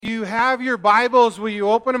you have your Bibles, will you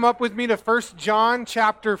open them up with me to 1 John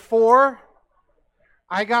chapter 4?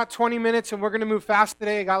 I got 20 minutes and we're going to move fast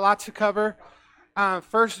today. I got lots to cover. 1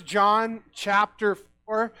 John chapter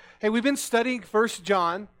 4. Hey, we've been studying 1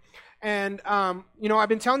 John. And, I've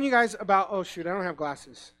been telling you guys about, oh shoot, I don't have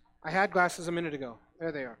glasses. I had glasses a minute ago.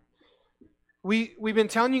 There they are. We've been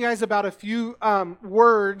telling you guys about a few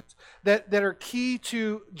words that are key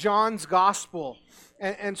to John's gospel.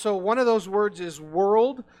 And so one of those words is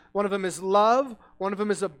world, one of them is love, one of them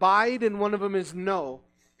is abide, and one of them is know.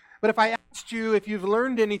 But if I asked you if you've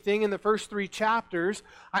learned anything in the first three chapters,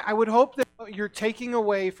 I would hope that what you're taking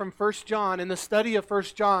away from 1 John and the study of 1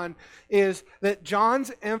 John is that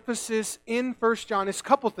John's emphasis in 1 John is a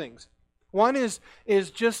couple things. One is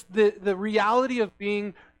just the reality of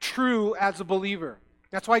being true as a believer.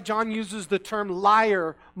 That's why John uses the term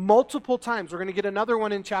liar multiple times. We're going to get another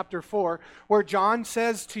one in chapter 4 where John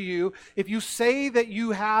says to you, if you say that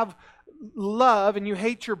you have love and you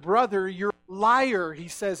hate your brother, you're a liar, he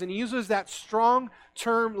says. And he uses that strong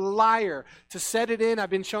term liar to set it in. I've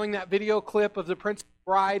been showing that video clip of the Princess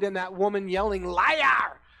Bride and that woman yelling,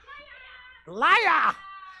 liar! Liar!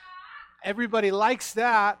 Everybody likes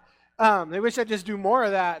that. They wish I'd just do more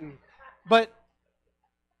of that.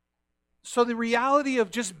 So the reality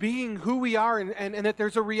of just being who we are and that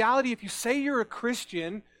there's a reality, if you say you're a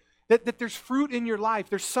Christian, that there's fruit in your life.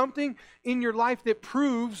 There's something in your life that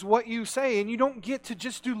proves what you say, and you don't get to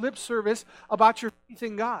just do lip service about your faith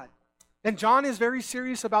in God. And John is very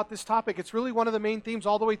serious about this topic. It's really one of the main themes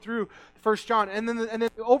all the way through 1 John. And then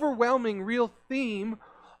the overwhelming real theme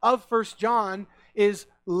of 1 John is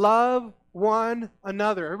love one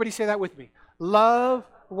another. Everybody say that with me. Love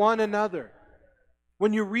one another.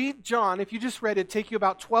 When you read John, if you just read it, it'd take you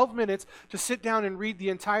about 12 minutes to sit down and read the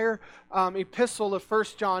entire epistle of 1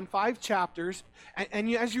 John, 5 chapters.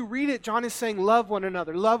 And as you read it, John is saying, love one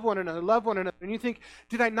another, love one another, love one another. And you think,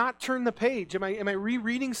 did I not turn the page? Am I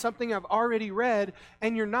rereading something I've already read?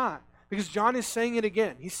 And you're not. Because John is saying it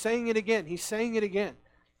again. He's saying it again. He's saying it again.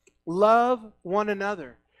 Love one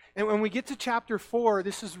another. And when we get to chapter 4,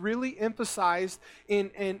 this is really emphasized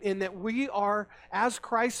in that we are, as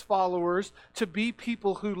Christ followers, to be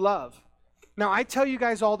people who love. Now, I tell you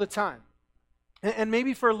guys all the time, and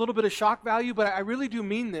maybe for a little bit of shock value, but I really do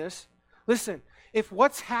mean this. Listen, if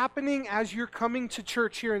what's happening as you're coming to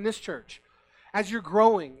church here in this church, as you're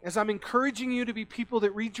growing, as I'm encouraging you to be people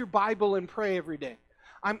that read your Bible and pray every day,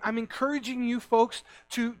 I'm encouraging you folks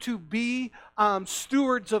to be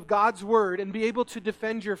stewards of God's Word and be able to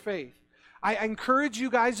defend your faith. I encourage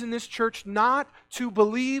you guys in this church not to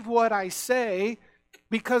believe what I say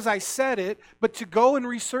because I said it, but to go and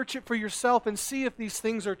research it for yourself and see if these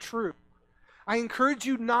things are true. I encourage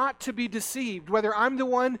you not to be deceived, whether I'm the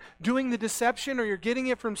one doing the deception or you're getting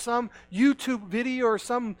it from some YouTube video or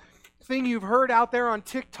some thing you've heard out there on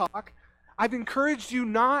TikTok. I've encouraged you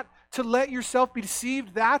not to let yourself be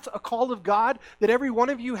deceived. That's a call of God that every one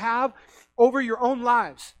of you have over your own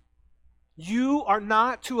lives. You are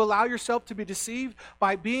not to allow yourself to be deceived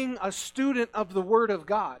by being a student of the Word of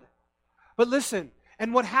God. But listen,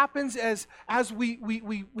 and what happens as we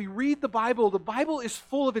read the Bible is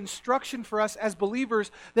full of instruction for us as believers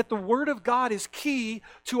that the Word of God is key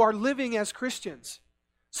to our living as Christians.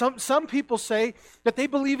 Some people say that they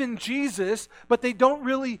believe in Jesus, but they don't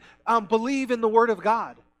really believe in the Word of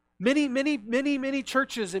God. Many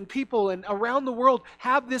churches and people and around the world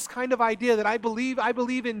have this kind of idea that I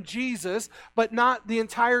believe in Jesus, but not the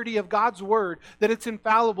entirety of God's Word, that it's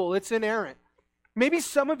infallible, it's inerrant. Maybe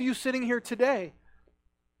some of you sitting here today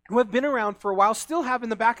who have been around for a while still have in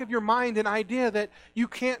the back of your mind an idea that you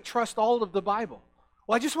can't trust all of the Bible.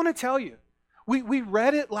 Well, I just want to tell you, we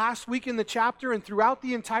read it last week in the chapter and throughout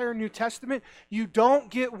the entire New Testament, you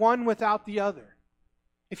don't get one without the other.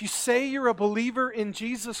 If you say you're a believer in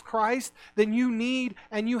Jesus Christ, then you need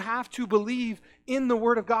and you have to believe in the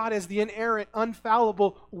Word of God as the inerrant,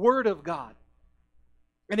 infallible Word of God.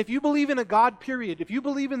 And if you believe in a God, period, if you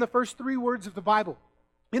believe in the first three words of the Bible,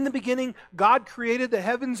 in the beginning, God created the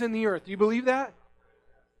heavens and the earth. Do you believe that?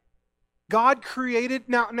 God created,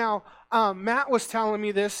 now, Matt was telling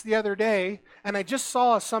me this the other day, and I just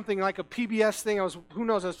saw something like a PBS thing. I was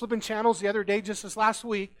flipping channels the other day, just this last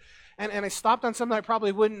week, and I stopped on something that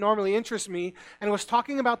probably wouldn't normally interest me, and it was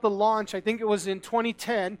talking about the launch, I think it was in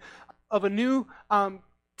 2010, of a new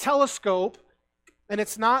telescope, and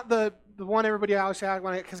it's not the one everybody always had,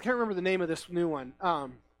 because I can't remember the name of this new one.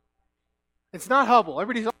 It's not Hubble.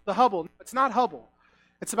 Everybody's the Hubble. It's not Hubble.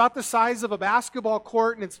 It's about the size of a basketball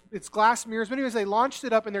court, and it's glass mirrors. But anyways, they launched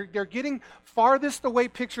it up, and they're getting farthest away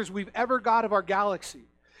pictures we've ever got of our galaxy.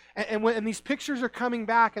 And these pictures are coming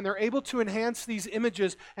back, and they're able to enhance these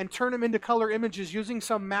images and turn them into color images using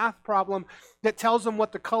some math problem that tells them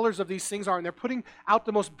what the colors of these things are. And they're putting out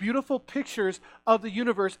the most beautiful pictures of the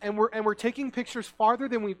universe, and we're taking pictures farther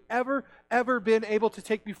than we've ever been able to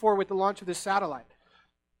take before with the launch of this satellite.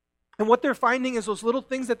 And what they're finding is those little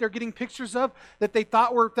things that they're getting pictures of that they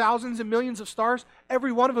thought were thousands and millions of stars,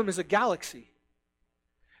 every one of them is a galaxy.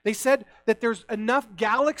 They said that there's enough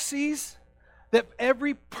galaxies that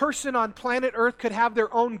every person on planet Earth could have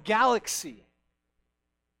their own galaxy.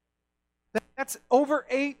 That's over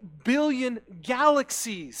 8 billion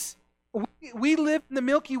galaxies. We live in the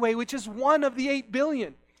Milky Way, which is one of the 8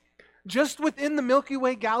 billion. Just within the Milky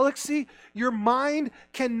Way galaxy, your mind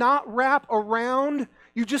cannot wrap around.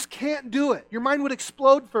 You just can't do it. Your mind would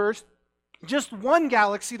explode first. Just one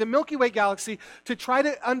galaxy, the Milky Way galaxy, to try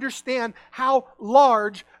to understand how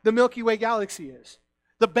large the Milky Way galaxy is.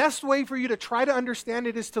 The best way for you to try to understand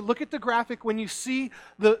it is to look at the graphic when you see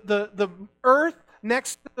the Earth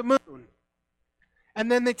next to the moon.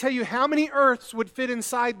 And then they tell you how many Earths would fit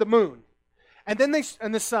inside the moon. And then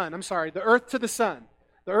the sun, the Earth to the sun.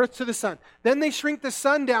 The Earth to the sun. Then they shrink the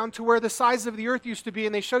sun down to where the size of the Earth used to be,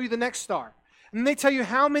 and they show you the next star. And they tell you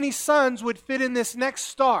how many suns would fit in this next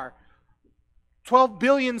star. 12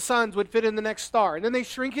 billion suns would fit in the next star. And then they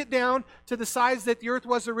shrink it down to the size that the Earth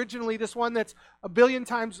was originally, this one that's 10 million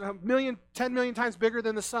times bigger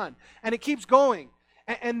than the sun. And it keeps going.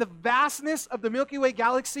 And the vastness of the Milky Way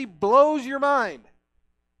galaxy blows your mind.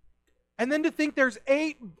 And then to think there's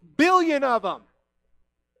 8 billion of them.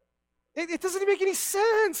 It doesn't make any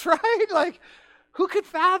sense, right? Like, who could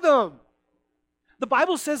fathom? The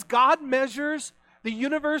Bible says God measures the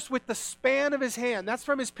universe with the span of his hand. That's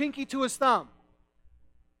from his pinky to his thumb.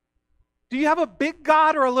 Do you have a big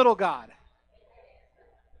God or a little God?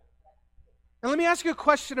 And let me ask you a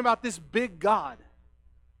question about this big God.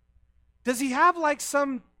 Does he have like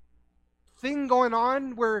some thing going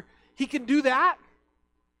on where he can do that,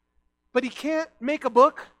 but he can't make a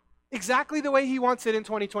book exactly the way he wants it in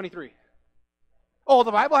 2023? Oh,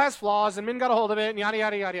 the Bible has flaws and men got a hold of it and yada,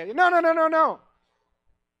 yada, yada, yada. No.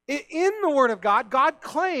 In the Word of God, God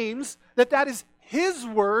claims that is his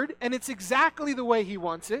word and it's exactly the way he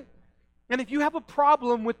wants it. And if you have a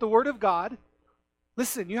problem with the Word of God,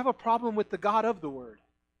 listen, you have a problem with the God of the Word.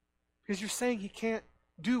 Because you're saying he can't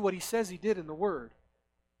do what he says he did in the Word.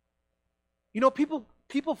 You know, people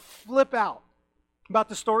flip out about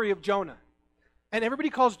the story of Jonah. And everybody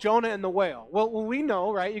calls Jonah and the whale. Well, we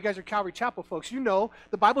know, right? You guys are Calvary Chapel folks. You know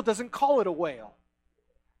the Bible doesn't call it a whale.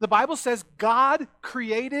 The Bible says God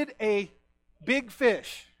created a big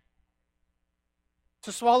fish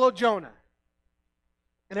to swallow Jonah.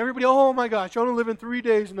 And everybody, oh my gosh, Jonah lived in 3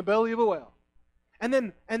 days in the belly of a whale. And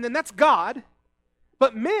then that's God.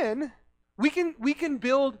 But men, we can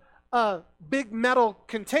build a big metal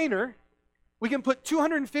container. We can put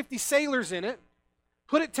 250 sailors in it,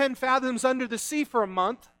 put it 10 fathoms under the sea for a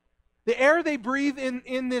month. The air they breathe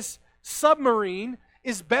in this submarine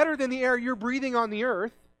is better than the air you're breathing on the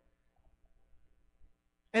earth.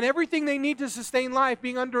 And everything they need to sustain life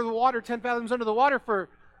being under the water, 10 fathoms under the water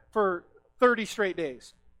for 30 straight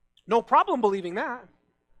days. No problem believing that.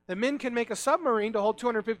 The men can make a submarine to hold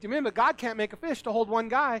 250 men, but God can't make a fish to hold one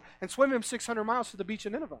guy and swim him 600 miles to the beach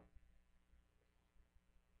of Nineveh.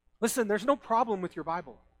 Listen, there's no problem with your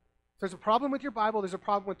Bible. If there's a problem with your Bible, there's a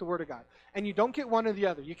problem with the Word of God. And you don't get one or the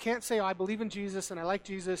other. You can't say, oh, I believe in Jesus and I like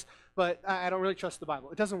Jesus, but I don't really trust the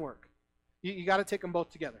Bible. It doesn't work. You got to take them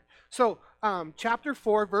both together. So, chapter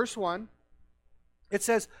 4, verse 1, it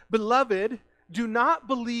says, Beloved, do not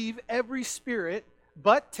believe every spirit,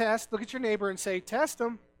 but test, look at your neighbor and say, test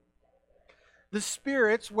them, the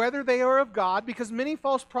spirits, whether they are of God, because many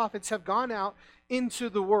false prophets have gone out into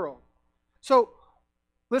the world. So,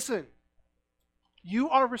 listen, you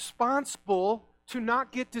are responsible to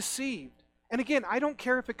not get deceived. And again, I don't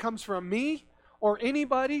care if it comes from me or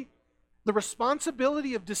anybody. The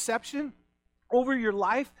responsibility of deception over your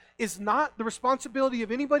life is not the responsibility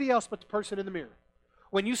of anybody else but the person in the mirror.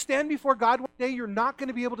 When you stand before God one day, you're not going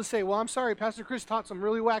to be able to say, well, I'm sorry, Pastor Chris taught some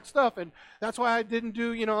really whack stuff, and that's why I didn't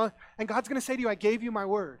do, and God's going to say to you, I gave you my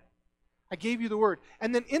word. I gave you the word.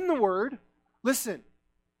 And then in the word, listen,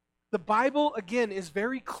 the Bible, again, is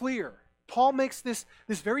very clear. Paul makes this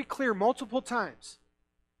very clear multiple times,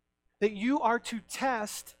 that you are to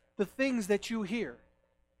test the things that you hear.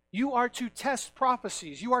 You are to test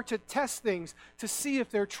prophecies. You are to test things to see if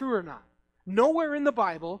they're true or not. Nowhere in the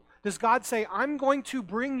Bible does God say, I'm going to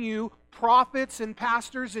bring you prophets and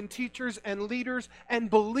pastors and teachers and leaders and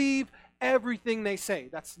believe everything they say.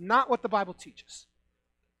 That's not what the Bible teaches.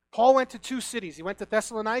 Paul went to 2 cities. He went to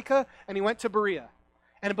Thessalonica and he went to Berea.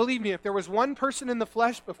 And believe me, if there was one person in the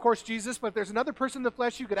flesh, of course Jesus, but if there's another person in the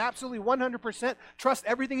flesh you could absolutely 100% trust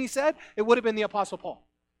everything he said, it would have been the Apostle Paul.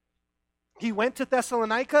 He went to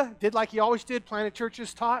Thessalonica, did like he always did, planted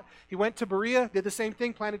churches, taught. He went to Berea, did the same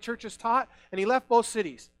thing, planted churches, taught, and he left both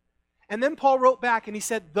cities. And then Paul wrote back and he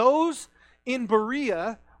said, those in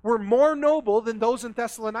Berea were more noble than those in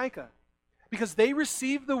Thessalonica because they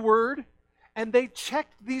received the word and they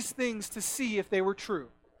checked these things to see if they were true.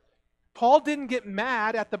 Paul didn't get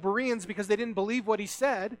mad at the Bereans because they didn't believe what he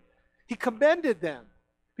said. He commended them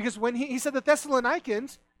because when he said the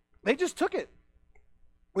Thessalonians, they just took it.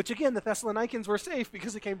 Which again, the Thessalonians were safe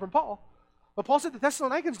because it came from Paul. But Paul said the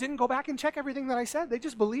Thessalonians didn't go back and check everything that I said. They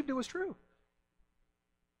just believed it was true.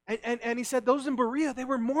 And he said those in Berea, they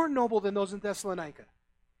were more noble than those in Thessalonica.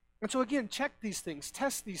 And so again, check these things,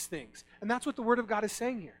 test these things. And that's what the Word of God is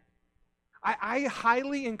saying here. I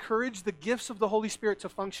highly encourage the gifts of the Holy Spirit to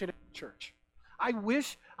function in the church. I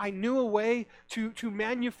wish I knew a way to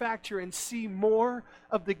manufacture and see more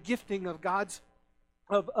of the gifting of God's,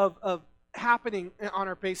 of happening on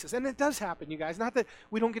our basis. And it does happen, you guys. Not that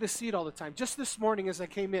we don't get to see it all the time. Just this morning as I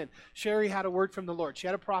came in, Sherry had a word from the Lord. She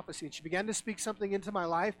had a prophecy, and she began to speak something into my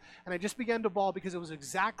life, and I just began to bawl because it was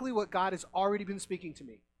exactly what God has already been speaking to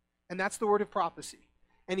me. And that's the word of prophecy.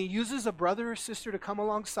 And he uses a brother or sister to come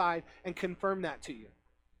alongside and confirm that to you.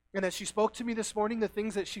 And as she spoke to me this morning, the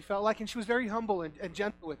things that she felt like, and she was very humble and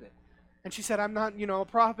gentle with it. And she said, I'm not, a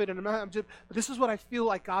prophet, and but this is what I feel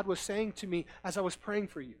like God was saying to me as I was praying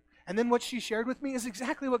for you. And then what she shared with me is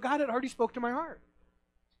exactly what God had already spoke to my heart.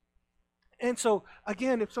 And so,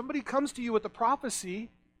 again, if somebody comes to you with a prophecy,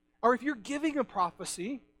 or if you're giving a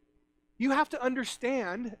prophecy, you have to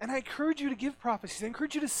understand, and I encourage you to give prophecies. I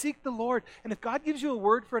encourage you to seek the Lord. And if God gives you a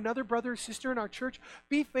word for another brother or sister in our church,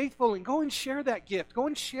 be faithful and go and share that gift. Go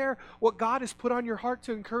and share what God has put on your heart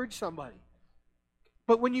to encourage somebody.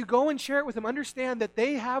 But when you go and share it with them, understand that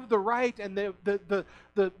they have the right and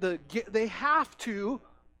they have to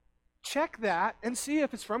check that and see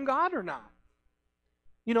if it's from God or not.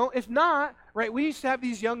 If not, right, we used to have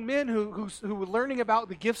these young men who were learning about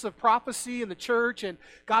the gifts of prophecy in the church, and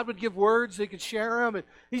God would give words, they could share them, and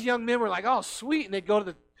these young men were like, oh, sweet, and they'd go to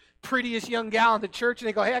the prettiest young gal in the church, and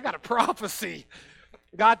they'd go, hey, I got a prophecy.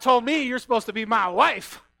 God told me you're supposed to be my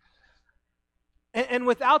wife. And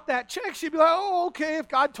without that check, she'd be like, oh, okay, if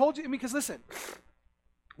God told you. Because listen,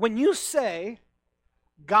 when you say,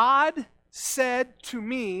 God said to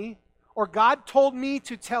me, or God told me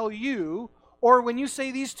to tell you, or when you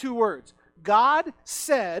say these two words, God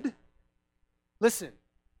said, listen,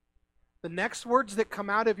 the next words that come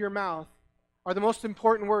out of your mouth are the most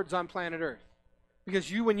important words on planet Earth.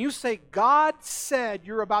 Because when you say God said,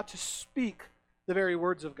 you're about to speak the very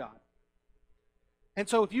words of God. And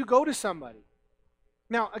so if you go to somebody,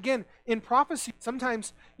 now again, in prophecy,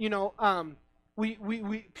 sometimes,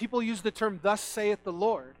 people use the term, thus saith the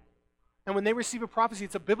Lord. And when they receive a prophecy,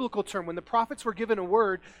 it's a biblical term. When the prophets were given a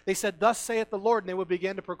word, they said, thus saith the Lord, and they would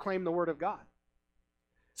begin to proclaim the word of God.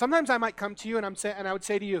 Sometimes I might come to you and I would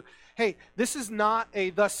say to you, hey, this is not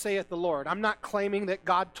a thus saith the Lord. I'm not claiming that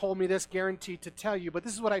God told me this guaranteed to tell you, but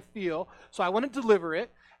this is what I feel, so I want to deliver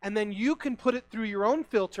it, and then you can put it through your own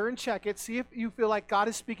filter and check it, see if you feel like God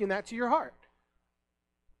is speaking that to your heart.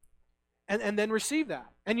 And then receive that.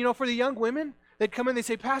 And for the young women, they'd come in and they'd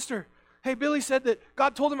say, Pastor, hey, Billy said that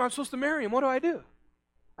God told him I'm supposed to marry him. What do I do?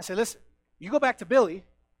 I say, listen, you go back to Billy,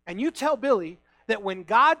 and you tell Billy that when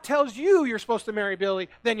God tells you you're supposed to marry Billy,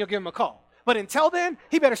 then you'll give him a call. But until then,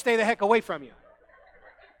 he better stay the heck away from you.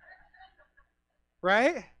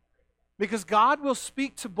 Right? Because God will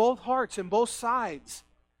speak to both hearts and both sides.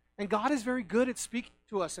 And God is very good at speaking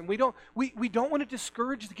to us. And we don't want to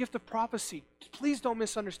discourage the gift of prophecy. Please don't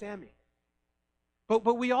misunderstand me.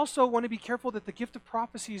 But we also want to be careful that the gift of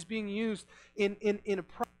prophecy is being used in a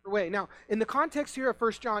proper way. Now, in the context here of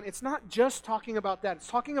 1 John, it's not just talking about that. It's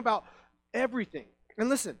talking about everything. And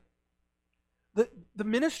listen, the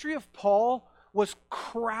ministry of Paul was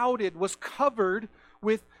crowded, was covered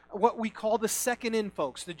with what we call the second-in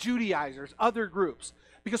folks, the Judaizers, other groups.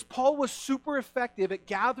 Because Paul was super effective at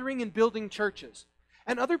gathering and building churches.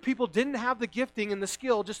 And other people didn't have the gifting and the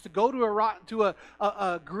skill just to go to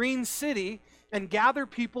a green city and gather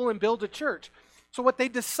people and build a church. So what they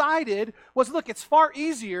decided was, look, it's far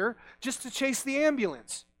easier just to chase the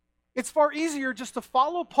ambulance. It's far easier just to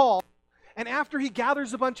follow Paul, and after he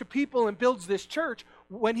gathers a bunch of people and builds this church,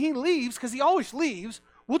 when he leaves, because he always leaves,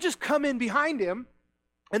 we'll just come in behind him,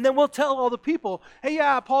 and then we'll tell all the people, hey,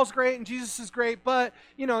 yeah, Paul's great and Jesus is great, but,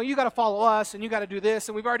 you got to follow us, and you got to do this,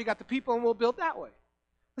 and we've already got the people, and we'll build that way.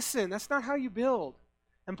 Listen, that's not how you build.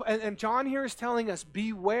 And John here is telling us,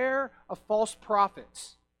 beware of false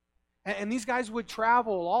prophets. And these guys would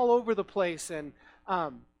travel all over the place. And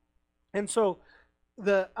so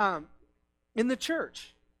in the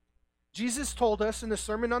church, Jesus told us in the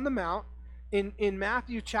Sermon on the Mount, in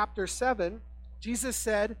Matthew chapter 7, Jesus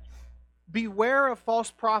said, beware of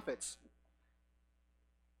false prophets.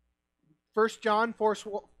 1 John 4,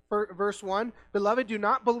 verse 1, beloved, do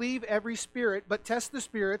not believe every spirit, but test the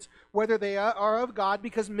spirits, whether they are of God,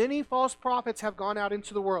 because many false prophets have gone out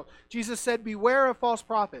into the world. Jesus said, beware of false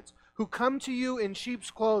prophets who come to you in sheep's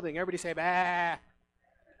clothing. Everybody say, bah.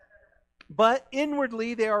 But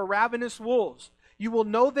inwardly they are ravenous wolves. You will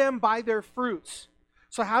know them by their fruits.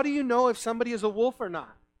 So how do you know if somebody is a wolf or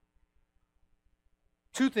not?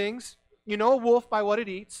 Two things. You know a wolf by what it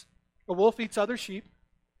eats. A wolf eats other sheep.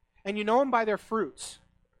 And you know them by their fruits.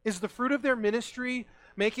 Is the fruit of their ministry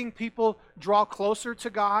making people draw closer to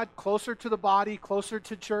God, closer to the body, closer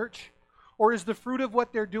to church? Or is the fruit of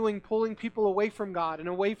what they're doing pulling people away from God and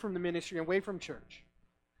away from the ministry and away from church?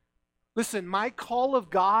 Listen, my call of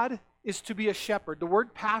God is to be a shepherd. The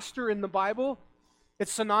word pastor in the Bible,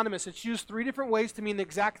 it's synonymous. It's used 3 different ways to mean the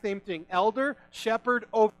exact same thing. Elder, shepherd,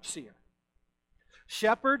 overseer.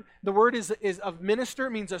 Shepherd, the word is of minister,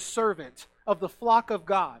 means a servant of the flock of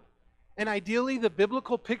God. And ideally, the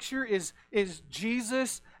biblical picture is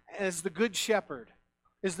Jesus as the good shepherd,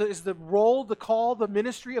 is the role, the call, the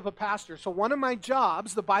ministry of a pastor. So one of my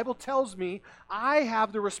jobs, the Bible tells me, I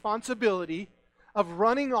have the responsibility of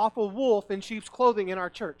running off a wolf in sheep's clothing in our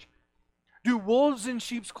church. Do wolves in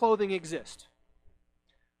sheep's clothing exist?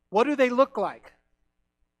 What do they look like?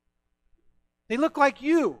 They look like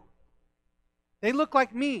you. They look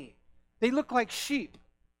like me. They look like sheep.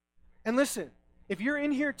 And listen, if you're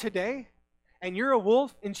in here today and you're a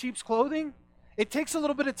wolf in sheep's clothing, it takes a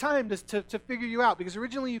little bit of time to figure you out, because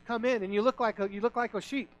originally you come in and you look like a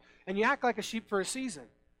sheep and you act like a sheep for a season.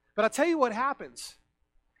 But I'll tell you what happens.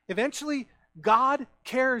 Eventually, God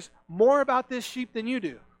cares more about this sheep than you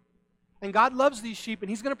do. And God loves these sheep, and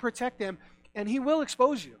He's going to protect them, and He will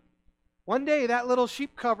expose you. One day, that little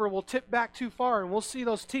sheep cover will tip back too far, and we'll see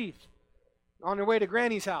those teeth on their way to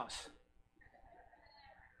Granny's house.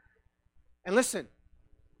 And listen,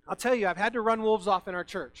 I'll tell you, I've had to run wolves off in our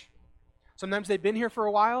church. Sometimes they've been here for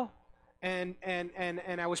a while, and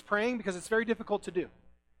I was praying, because it's very difficult to do.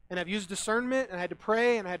 And I've used discernment, and I had to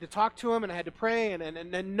pray, and I had to talk to them, and I had to pray, and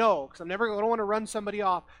then know, because I don't want to run somebody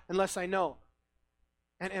off unless I know.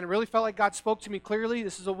 And it really felt like God spoke to me clearly.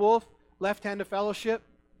 This is a wolf, left hand of fellowship.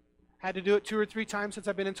 Had to do it 2 or 3 times since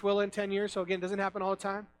I've been in Twilla in 10 years, so again, it doesn't happen all the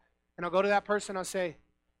time. And I'll go to that person, I'll say,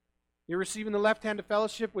 you're receiving the left hand of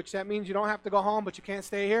fellowship, which that means you don't have to go home, but you can't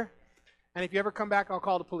stay here. And if you ever come back, I'll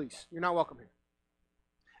call the police. You're not welcome here.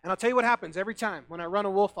 And I'll tell you what happens every time when I run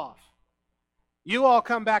a wolf off. You all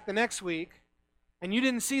come back the next week, and you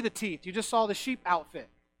didn't see the teeth. You just saw the sheep outfit.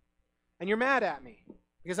 And you're mad at me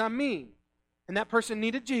because I'm mean. And that person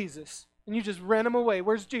needed Jesus, and you just ran him away.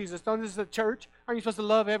 Where's Jesus? Don't this is a church? Aren't you supposed to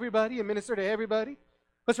love everybody and minister to everybody?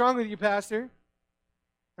 What's wrong with you, Pastor?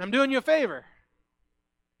 And I'm doing you a favor.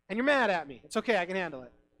 And you're mad at me. It's okay, I can handle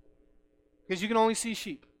it. Because you can only see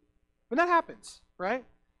sheep. When that happens, right?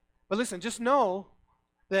 But listen, just know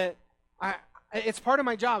that it's part of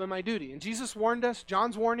my job and my duty. And Jesus warned us,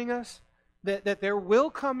 John's warning us, that there will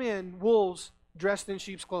come in wolves dressed in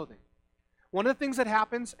sheep's clothing. One of the things that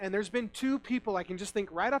happens, and there's been 2 people I can just think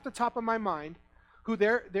right off the top of my mind, who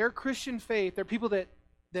their Christian faith, they're people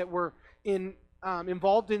that were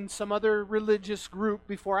involved in some other religious group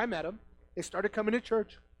before I met them. They started coming to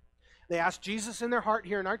church. They asked Jesus in their heart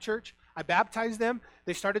here in our church. I baptized them.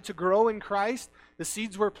 They started to grow in Christ. The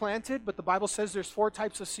seeds were planted, but the Bible says there's 4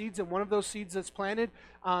 types of seeds, and one of those seeds that's planted,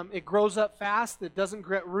 it grows up fast, it doesn't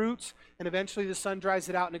get roots, and eventually the sun dries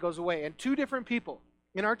it out and it goes away. And 2 different people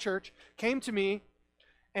in our church came to me,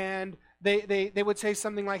 and they would say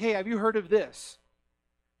something like, hey, have you heard of this?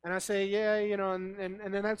 And I say, yeah,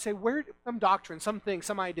 and then I'd say, where, some doctrine, something,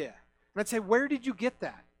 some idea. And I'd say, where did you get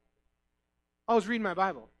that? I was reading my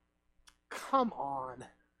Bible. Come on.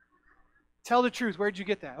 Tell the truth. Where did you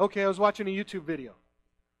get that? Okay, I was watching a YouTube video.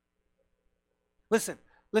 Listen.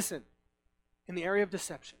 In the area of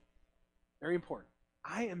deception, very important.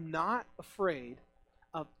 I am not afraid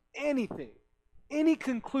of anything, any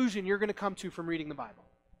conclusion you're going to come to from reading the Bible.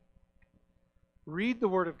 Read the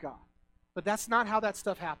Word of God. But that's not how that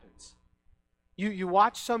stuff happens. You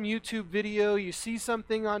watch some YouTube video, you see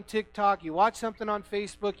something on TikTok, you watch something on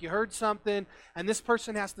Facebook, you heard something, and this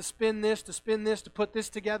person has to spin this, to put this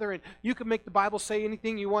together, and you can make the Bible say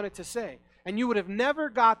anything you want it to say. And you would have never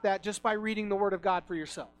got that just by reading the Word of God for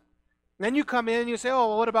yourself. Then you come in and you say, oh,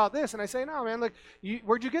 well, what about this? And I say, no, man, look,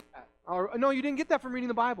 where'd you get that? Or, no, you didn't get that from reading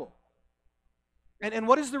the Bible. And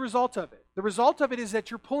what is the result of it? The result of it is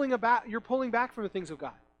that you're pulling back from the things of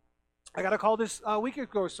God. I got a call this week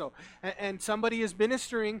ago or so, and somebody is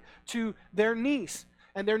ministering to their niece,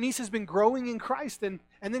 and their niece has been growing in Christ, and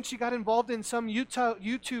then she got involved in some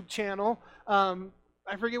YouTube channel,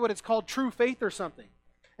 I forget what it's called, True Faith or something.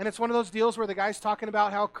 And it's one of those deals where the guy's talking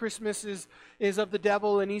about how Christmas is of the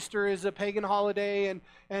devil and Easter is a pagan holiday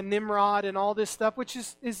and Nimrod and all this stuff, which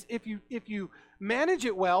is if you manage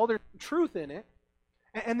it well, there's truth in it.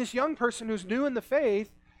 And this young person who's new in the faith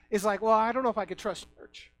is like, well, I don't know if I could trust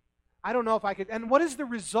church. I don't know if I could. And what is the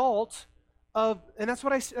result of, and that's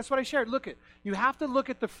what I shared. Look at, you have to look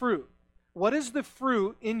at the fruit. What is the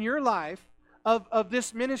fruit in your life of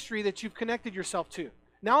this ministry that you've connected yourself to?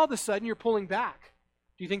 Now all of a sudden you're pulling back.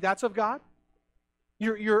 Do you think that's of God?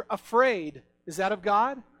 You're afraid. Is that of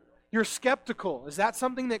God? You're skeptical. Is that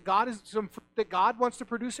something that God wants to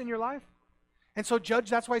produce in your life? And so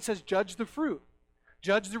that's why it says judge the fruit.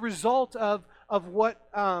 Judge the result of what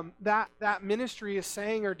that ministry is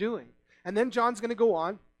saying or doing. And then John's going to go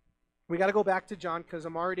on. We got to go back to John because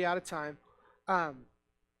I'm already out of time. But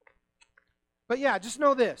yeah, just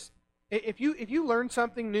know this. If you learn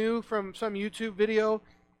something new from some YouTube video,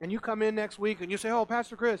 and you come in next week and you say, oh,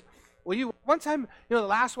 Pastor Chris, well, one time, the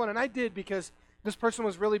last one, and I did because this person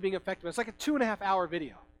was really being effective. It's like a 2.5-hour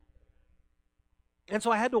video. And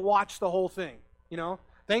so I had to watch the whole thing,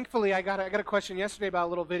 Thankfully, I got a question yesterday about a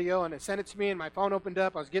little video, and it sent it to me, and my phone opened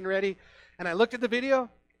up. I was getting ready, and I looked at the video,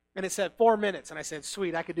 and it said 4 minutes, and I said,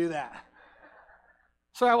 sweet, I could do that.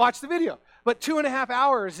 So I watched the video. But 2.5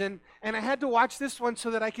 hours, and I had to watch this one so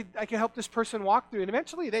that I could help this person walk through. And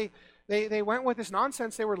eventually they went with this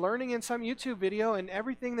nonsense they were learning in some YouTube video, and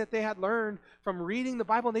everything that they had learned from reading the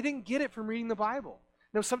Bible, and they didn't get it from reading the Bible.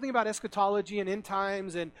 There was something about eschatology and end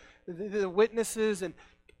times and the witnesses, and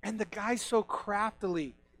the guy so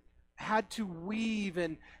craftily had to weave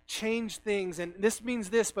and change things, and this means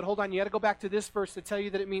this, but hold on, you got to go back to this verse to tell you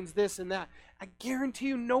that it means this and that. I guarantee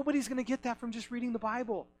you nobody's going to get that from just reading the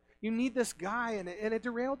Bible. You need this guy, and it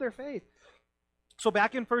derailed their faith. So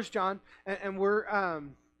back in 1 John, and we're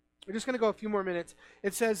just going to go a few more minutes.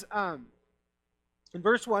 It says in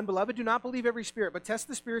verse 1, Beloved, do not believe every spirit, but test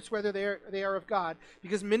the spirits whether they are of God,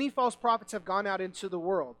 because many false prophets have gone out into the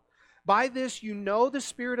world. By this you know the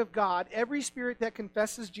Spirit of God. Every spirit that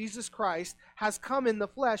confesses Jesus Christ has come in the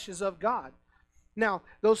flesh is of God. Now,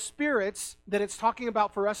 those spirits that it's talking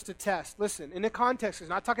about for us to test, listen, in the context, it's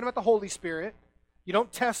not talking about the Holy Spirit. You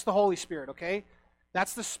don't test the Holy Spirit, okay?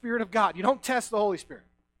 That's the Spirit of God. You don't test the Holy Spirit.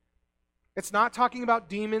 It's not talking about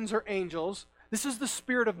demons or angels. This is the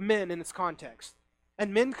spirit of men in its context.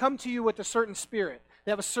 And men come to you with a certain spirit.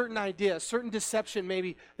 They have a certain idea, a certain deception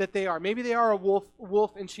maybe that they are. Maybe they are a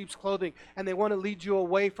wolf in sheep's clothing, and they want to lead you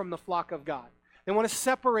away from the flock of God. They want to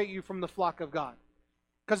separate you from the flock of God.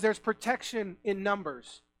 Because there's protection in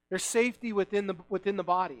numbers. There's safety within the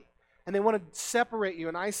body. And they want to separate you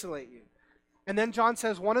and isolate you. And then John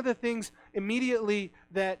says one of the things immediately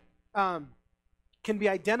that can be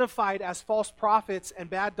identified as false prophets and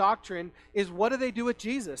bad doctrine is what do they do with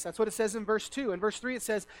Jesus? That's what it says in verse 2. In verse 3 it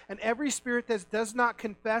says, And every spirit that does not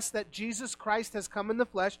confess that Jesus Christ has come in the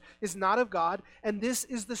flesh is not of God, and this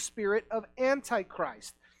is the spirit of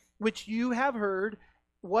Antichrist, which you have heard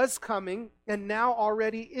was coming and now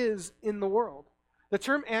already is in the world. The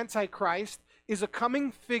term Antichrist is a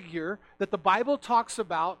coming figure that the Bible talks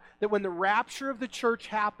about, that when the rapture of the church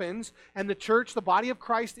happens and the church, the body of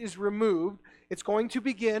Christ, is removed, it's going to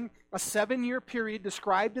begin a 7-year period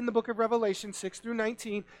described in the book of Revelation 6 through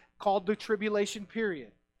 19 called the tribulation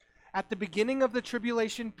period. At the beginning of the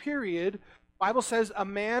tribulation period, the Bible says a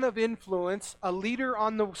man of influence, a leader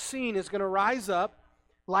on the scene, is going to rise up.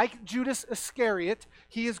 Like Judas Iscariot,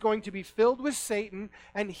 he is going to be filled with Satan,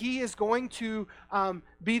 and he is going to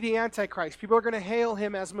be the Antichrist. People are going to hail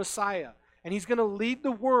him as Messiah, and he's going to lead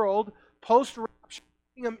the world post-rapture,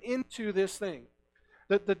 them into this thing.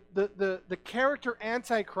 The character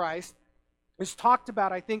Antichrist is talked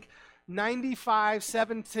about, I think,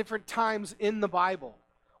 7 different times in the Bible.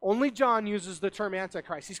 Only John uses the term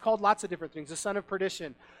Antichrist. He's called lots of different things, the son of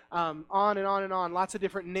perdition, on and on and on, lots of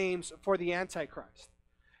different names for the Antichrist.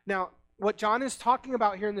 Now, what John is talking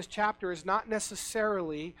about here in this chapter is not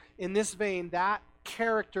necessarily, in this vein, that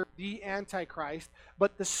character, the Antichrist,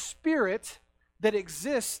 but the spirit that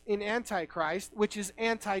exists in Antichrist, which is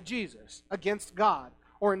anti-Jesus, against God,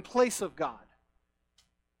 or in place of God.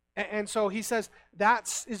 And so he says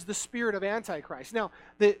that is the spirit of Antichrist. Now,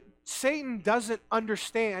 Satan doesn't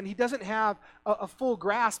understand, he doesn't have a full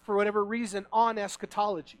grasp, for whatever reason, on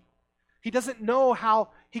eschatology. He doesn't know how,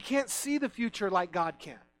 he can't see the future like God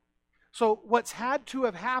can. So what's had to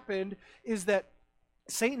have happened is that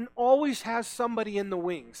Satan always has somebody in the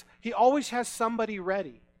wings. He always has somebody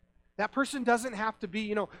ready. That person doesn't have to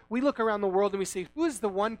be, we look around the world and we say, who is the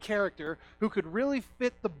one character who could really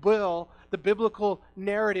fit the bill, the biblical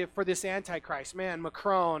narrative for this Antichrist? Man,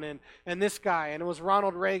 Macron and this guy, and it was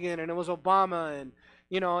Ronald Reagan, and it was Obama, and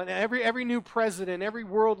and every new president, every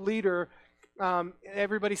world leader,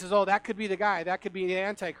 everybody says, oh, that could be the guy, that could be the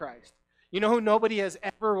Antichrist. You know who nobody has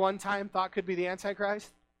ever one time thought could be the Antichrist?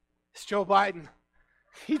 It's Joe Biden.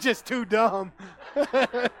 He's just too dumb.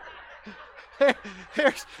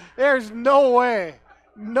 There's no way.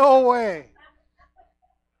 No way.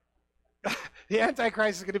 The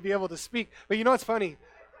Antichrist is going to be able to speak. But you know what's funny?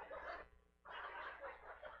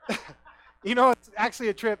 It's actually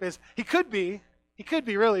a trip is he could be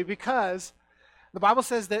really, because the Bible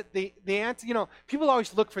says that the people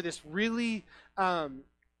always look for this really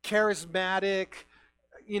charismatic,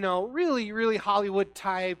 really, really Hollywood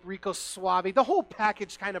type, Rico Suave, the whole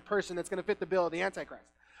package kind of person that's going to fit the bill of the Antichrist.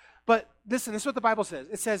 But listen, this is what the Bible says.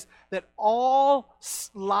 It says that all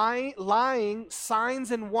lying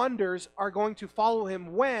signs and wonders are going to follow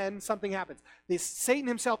him when something happens. Satan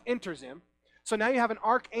himself enters him. So now you have an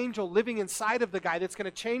archangel living inside of the guy that's going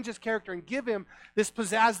to change his character and give him this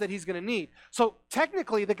pizzazz that he's going to need. So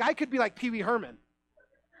technically, the guy could be like Pee Wee Herman.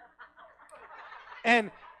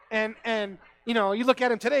 And you look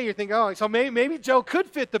at him today, you think, oh, so maybe Joe could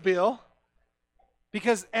fit the bill,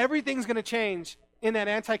 because everything's going to change in that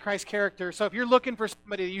Antichrist character. So if you're looking for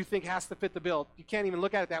somebody that you think has to fit the bill, you can't even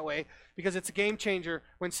look at it that way, because it's a game changer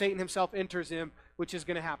when Satan himself enters him, which is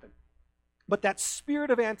going to happen. But that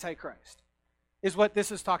spirit of Antichrist is what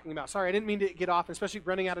this is talking about. Sorry, I didn't mean to get off, especially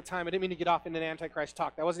running out of time. I didn't mean to get off into an Antichrist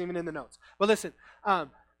talk. That wasn't even in the notes. But listen,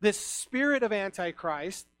 this spirit of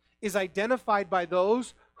Antichrist is identified by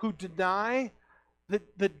those who deny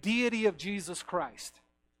the deity of Jesus Christ.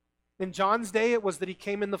 In John's day, it was that he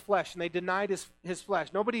came in the flesh, and they denied his flesh.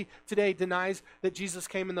 Nobody today denies that Jesus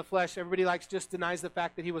came in the flesh. Everybody just denies the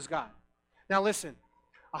fact that he was God. Now listen,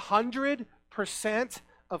 100%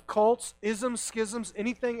 of cults, isms, schisms,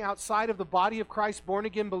 anything outside of the body of Christ,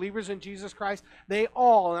 born-again believers in Jesus Christ, they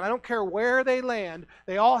all, and I don't care where they land,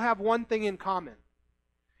 they all have one thing in common.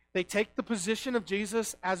 They take the position of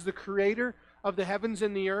Jesus as the creator of the heavens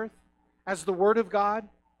and the earth, as the Word of God,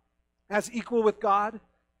 as equal with God,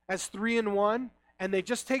 as three in one, and they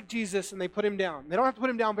just take Jesus and they put him down. They don't have to put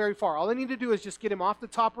him down very far. All they need to do is just get him off the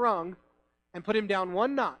top rung and put him down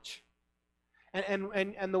one notch.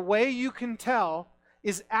 And the way you can tell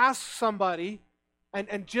is ask somebody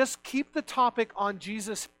and just keep the topic on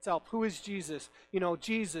Jesus himself. Who is Jesus?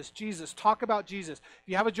 Jesus. Talk about Jesus. If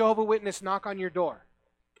you have a Jehovah's Witness knock on your door,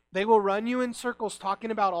 they will run you in circles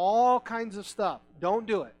talking about all kinds of stuff. Don't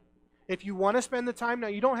do it. If you want to spend the time, now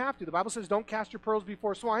you don't have to. The Bible says don't cast your pearls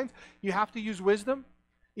before swines. You have to use wisdom.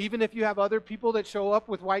 Even if you have other people that show up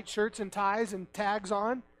with white shirts and ties and tags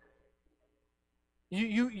on,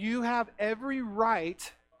 you have every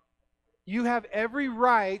right. You have every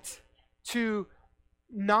right to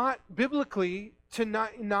not biblically to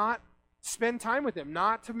not spend time with them,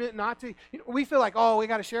 not to. We feel like, oh, we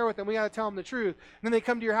got to share with them, we got to tell them the truth. And then they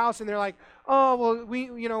come to your house and they're like, oh, well, we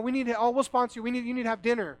need to. Oh, we'll sponsor you. You need to have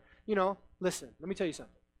dinner. Listen, let me tell you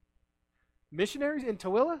something. Missionaries in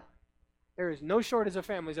Tooele, there is no shortage of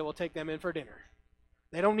families that will take them in for dinner.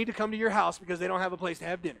 They don't need to come to your house because they don't have a place to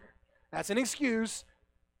have dinner. That's an excuse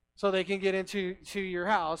so they can get into your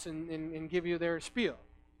house and give you their spiel.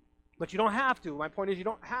 But you don't have to. My point is, you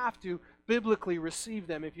don't have to biblically receive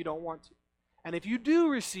them if you don't want to. And if you do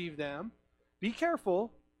receive them, be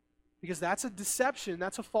careful, because that's a deception,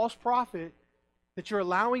 that's a false prophet that you're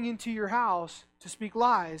allowing into your house to speak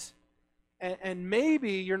lies. And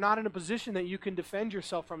maybe you're not in a position that you can defend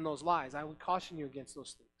yourself from those lies. I would caution you against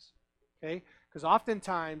those things, okay? Because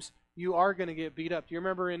oftentimes you are going to get beat up. Do you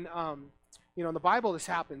remember in the Bible this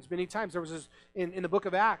happens many times? There was this, in the book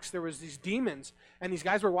of Acts, there was these demons, and these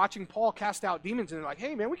guys were watching Paul cast out demons, and they're like,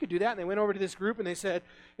 hey, man, we could do that. And they went over to this group, and they said,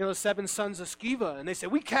 the 7 sons of Sceva, and they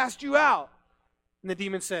said, we cast you out. And the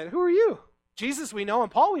demon said, who are you? Jesus we know, and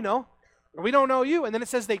Paul we know, and we don't know you. And then it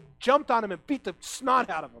says they jumped on him and beat the snot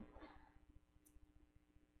out of him.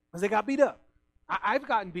 Because they got beat up. I've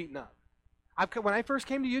gotten beaten up. When I first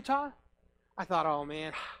came to Utah, I thought, oh,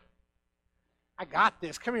 man, I got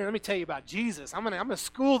this. Come here, let me tell you about Jesus. I'm gonna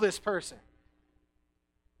school this person.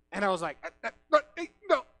 And I was like,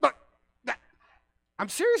 no. I'm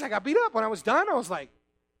serious. I got beat up. When I was done, I was like,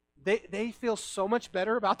 they feel so much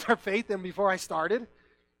better about their faith than before I started.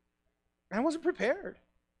 And I wasn't prepared.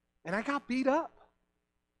 And I got beat up.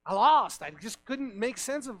 I lost. I just couldn't make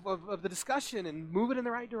sense of the discussion and move it in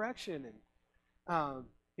the right direction. And,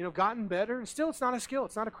 gotten better. And still, it's not a skill.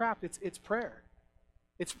 It's not a craft. It's prayer.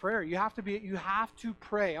 It's prayer. You have to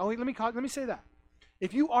pray. Oh, wait, let me say that.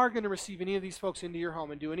 If you are going to receive any of these folks into your home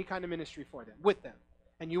and do any kind of ministry for them, with them,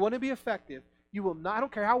 and you want to be effective, you will not, I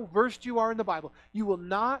don't care how versed you are in the Bible, you will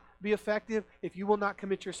not be effective if you will not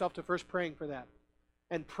commit yourself to first praying for them.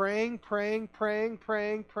 And praying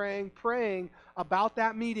about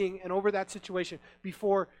that meeting and over that situation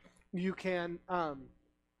before you can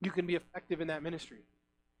be effective in that ministry.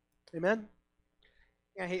 Amen?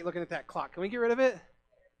 I hate looking at that clock. Can we get rid of it?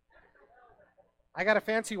 I got a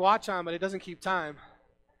fancy watch on, but it doesn't keep time.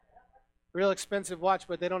 Real expensive watch,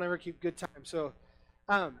 but they don't ever keep good time. So,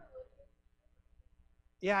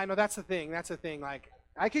 yeah, I know that's the thing. That's the thing. Like,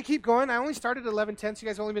 I could keep going. I only started at 11:10, so you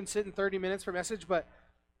guys have only been sitting 30 minutes per message, but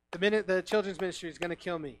the children's ministry is going to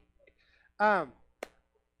kill me. Yeah,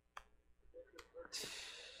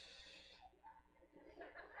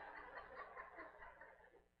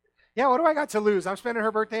 what do I got to lose? I'm spending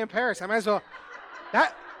her birthday in Paris. I might as well.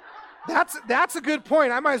 That's a good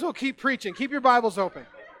point. I might as well keep preaching. Keep your Bibles open.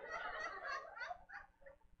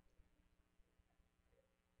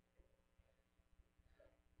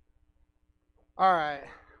 All right.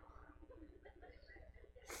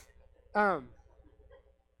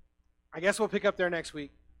 I guess we'll pick up there next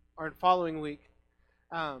week or following week.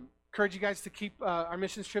 Encourage you guys to keep our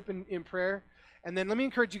missions trip in prayer. And then let me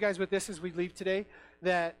encourage you guys with this as we leave today,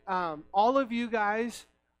 that all of you guys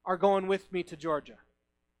are going with me to Georgia.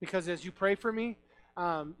 Because as you pray for me,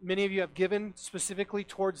 many of you have given specifically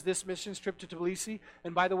towards this missions trip to Tbilisi.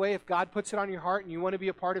 And by the way, if God puts it on your heart and you want to be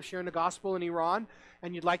a part of sharing the gospel in Iran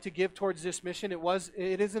and you'd like to give towards this mission,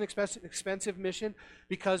 it is an expensive mission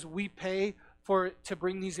because we pay to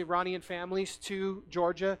bring these Iranian families to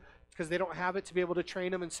Georgia because they don't have it to be able to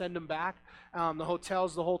train them and send them back. The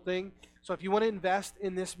hotels, the whole thing. So if you want to invest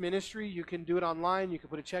in this ministry, you can do it online. You can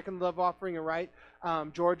put a check in the love offering and write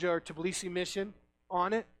Georgia or Tbilisi mission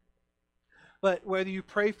on it. But whether you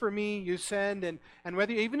pray for me, you send, and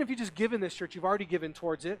whether even if you just give in this church, you've already given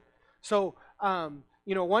towards it. So,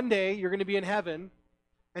 one day you're going to be in heaven,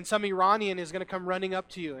 and some Iranian is going to come running up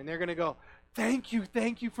to you, and they're going to go, thank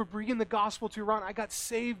you for bringing the gospel to Iran. I got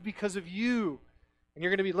saved because of you. And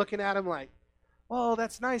you're going to be looking at him like, well,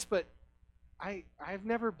 that's nice, but I've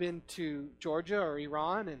never been to Georgia or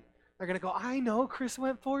Iran. And they're going to go, I know, Chris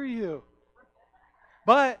went for you.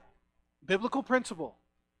 But biblical principle,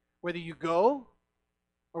 whether you go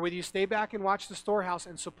or whether you stay back and watch the storehouse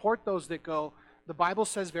and support those that go, the Bible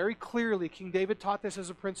says very clearly, King David taught this as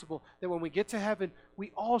a principle, that when we get to heaven,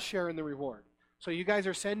 we all share in the reward. So you guys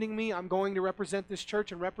are sending me, I'm going to represent this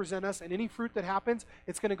church and represent us, and any fruit that happens,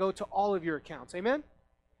 it's going to go to all of your accounts. Amen?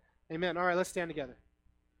 Amen. All right, let's stand together.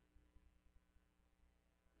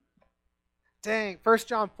 Dang, 1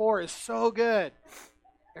 John 4 is so good.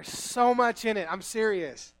 There's so much in it. I'm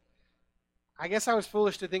serious. I guess I was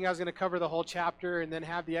foolish to think I was going to cover the whole chapter and then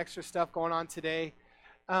have the extra stuff going on today.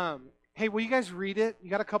 Hey, will you guys read it? You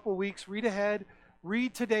got a couple weeks. Read ahead.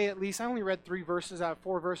 Read today at least. I only read 4 verses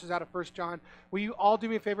out of 1 John. Will you all do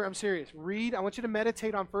me a favor? I'm serious. Read. I want you to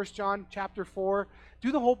meditate on 1 John chapter 4.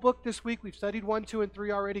 Do the whole book this week. We've studied 1, 2, and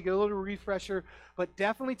 3 already. Get a little refresher. But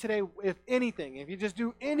definitely today, if you just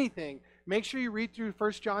do anything, make sure you read through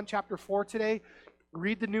 1 John chapter 4 today.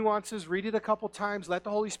 Read the nuances. Read it a couple times. Let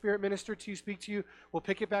the Holy Spirit minister to you, speak to you. We'll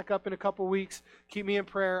pick it back up in a couple weeks. Keep me in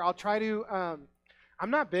prayer. I'll try to... I'm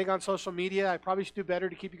not big on social media. I probably should do better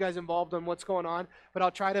to keep you guys involved on what's going on. But I'll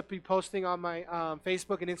try to be posting on my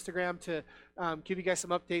Facebook and Instagram to give you guys some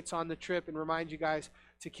updates on the trip and remind you guys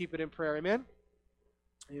to keep it in prayer. Amen?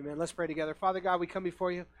 Amen. Let's pray together. Father God, we come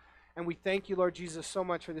before you, and we thank you, Lord Jesus, so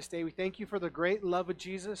much for this day. We thank you for the great love of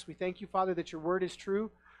Jesus. We thank you, Father, that your word is true.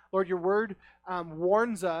 Lord, your word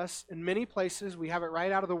warns us in many places. We have it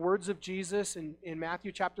right out of the words of Jesus in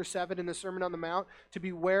Matthew chapter 7 in the Sermon on the Mount, to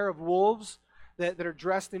beware of wolves that are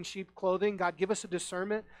dressed in sheep clothing. God, give us a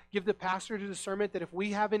discernment. Give the pastor a discernment that if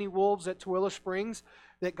we have any wolves at Tooele Springs,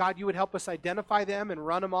 that God, you would help us identify them and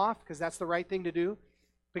run them off, because that's the right thing to do,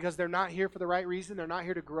 because they're not here for the right reason. They're not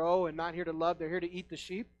here to grow and not here to love. They're here to eat the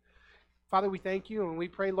sheep. Father, we thank you, and we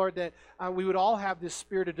pray, Lord, that we would all have this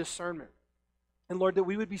spirit of discernment. And Lord, that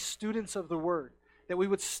we would be students of the word, that we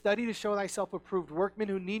would study to show thyself approved, workmen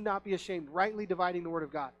who need not be ashamed, rightly dividing the word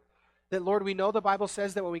of God. That, Lord, we know the Bible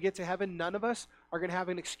says that when we get to heaven, none of us are going to have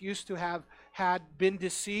an excuse to have had been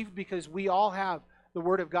deceived, because we all have the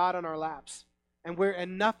Word of God on our laps.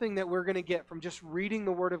 And nothing that we're going to get from just reading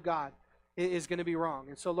the Word of God is going to be wrong.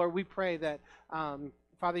 And so, Lord, we pray that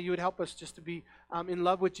Father, you would help us just to be in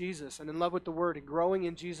love with Jesus and in love with the Word and growing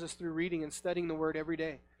in Jesus through reading and studying the Word every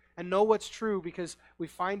day and know what's true because we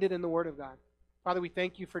find it in the Word of God. Father, we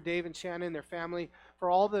thank you for Dave and Shannon and their family, for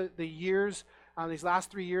all the years, these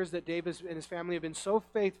last 3 years that Dave and his family have been so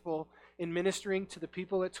faithful in ministering to the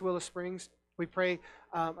people at Tooele Springs. We pray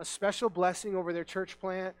a special blessing over their church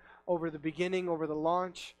plant, over the beginning, over the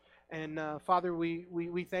launch. And Father,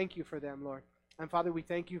 we thank you for them, Lord. And Father, we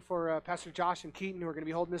thank you for Pastor Josh and Keaton, who are going to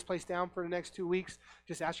be holding this place down for the next 2 weeks.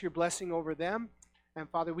 Just ask your blessing over them. And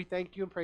Father, we thank you and pray